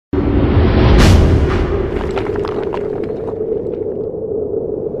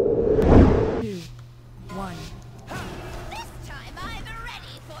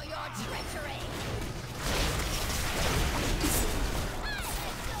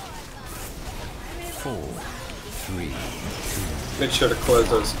4, 3, 2. Make sure to close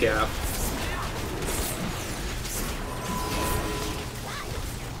those gaps.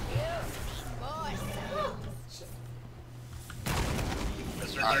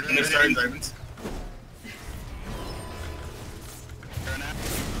 Mr. Ravens.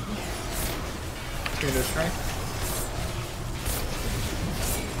 Tornado strike.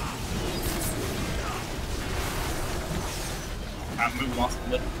 Move off a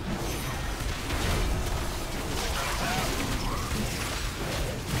little.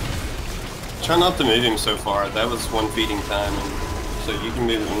 Try not to move him so far. That was one feeding time, and so you can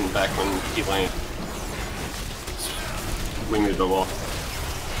move him back when he lands. We move the wall.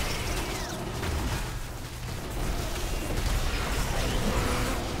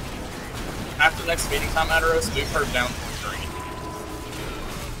 After the next feeding time at us, move her down to 3.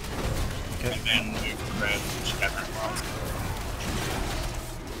 Okay. And then move to red, which got that cross.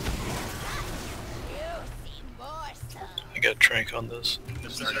 I got Trank on this.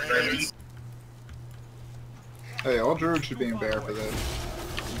 Hey, all druids should be in bear for this.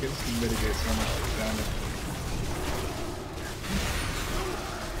 You can mitigate so much damage.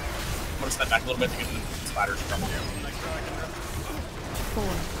 I'm gonna step back a little bit to get the spiders from here. 4,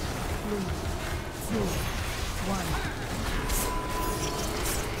 3, 2,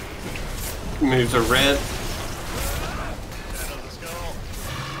 1. Move to red.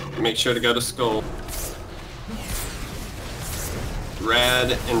 Make sure to go to skull.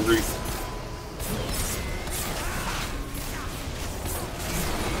 Rad and root.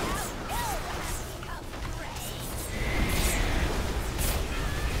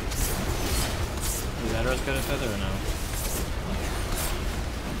 Is Adros got a feather or no?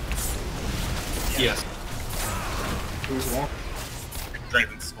 Yes. Who's walking?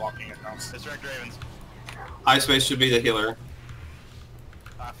 Draven's walking across. Distract Ravens. Ice Wave should be the healer.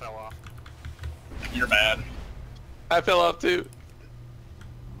 I fell off. You're bad. I fell off too.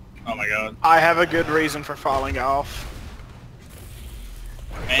 Oh my god. I have a good reason for falling off.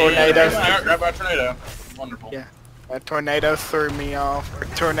 And Tornado. Grab by a tornado. Wonderful. Yeah. A tornado threw me off. A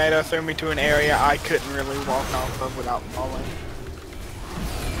tornado threw me to an area I couldn't really walk off of without falling.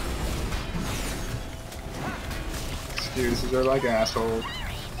 Excuses are like assholes.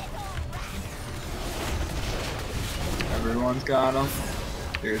 Everyone's got them.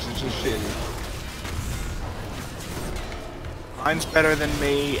 Yours is just shitty. Mine's better than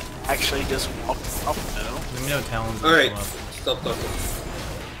me actually just walking off though. Let me know Talon's Alright, come up. stop talking.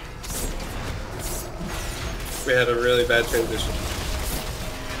 We had a really bad transition.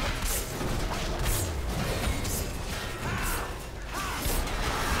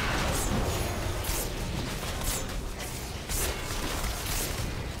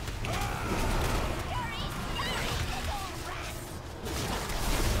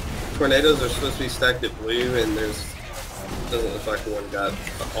 Tornadoes are supposed to be stacked at blue, and there's doesn't look like one got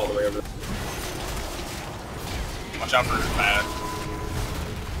all the way over. Watch out for his bad.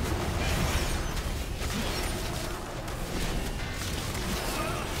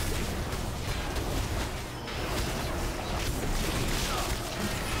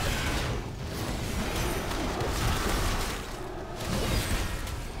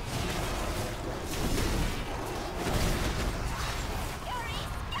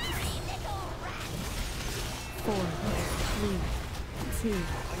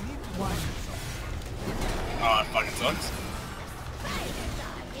 Oh, that fucking sucks.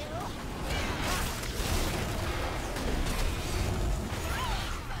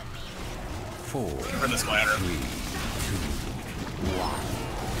 Four, For this ladder. 3, 2,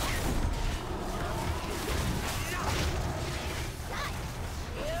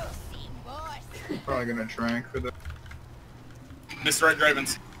 1. Probably gonna trank for the. Mr. Red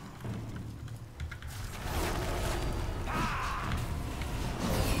Ravens.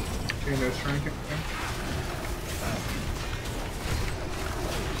 Tornado shrinking.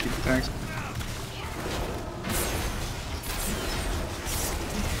 Keep the tanks.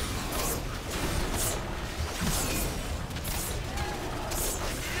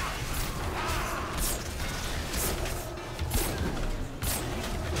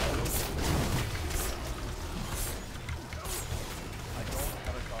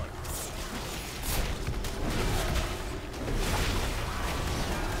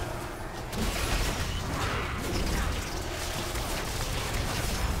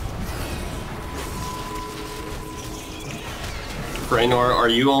 Raynor, are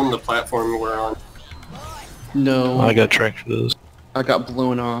you on the platform we're on? No, I got Trank for this. I got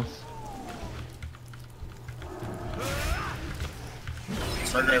blown off.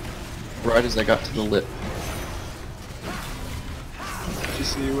 Right as I got to the lip. You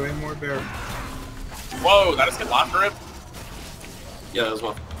see way more bear. Whoa, that just get locked grip? Yeah, that was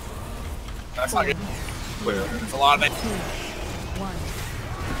my. That's not good. Clear. It's a lot of it. 1.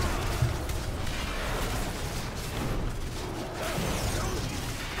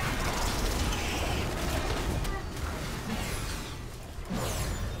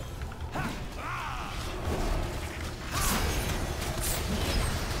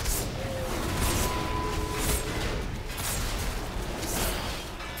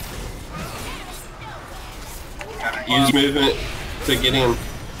 Use movement to get him.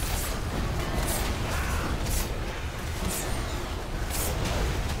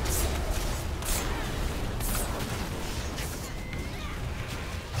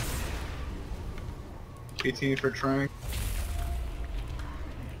 PT for Trank.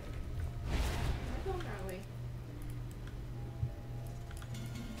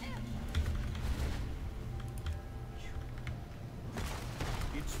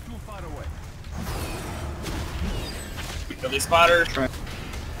 Kill these spiders.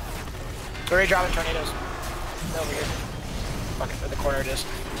 Three dropping tornadoes. Over here. Fucking in the corner just.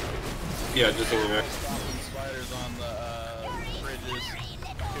 Yeah, just in there. Spiders on the bridges.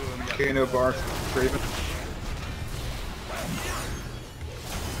 Two of them got Kano Bar Raven.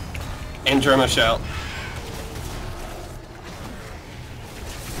 And Germa shout.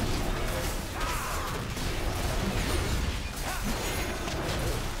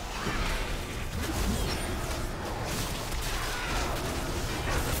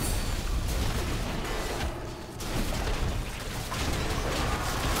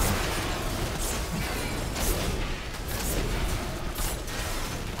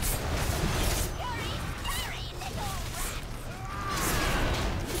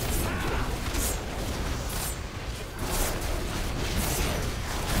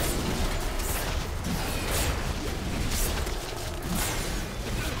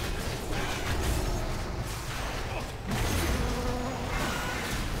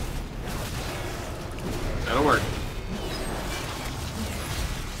 That'll work.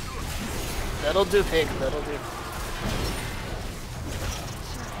 That'll do, pig. That'll do.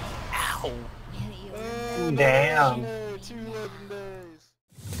 Ow. Damn.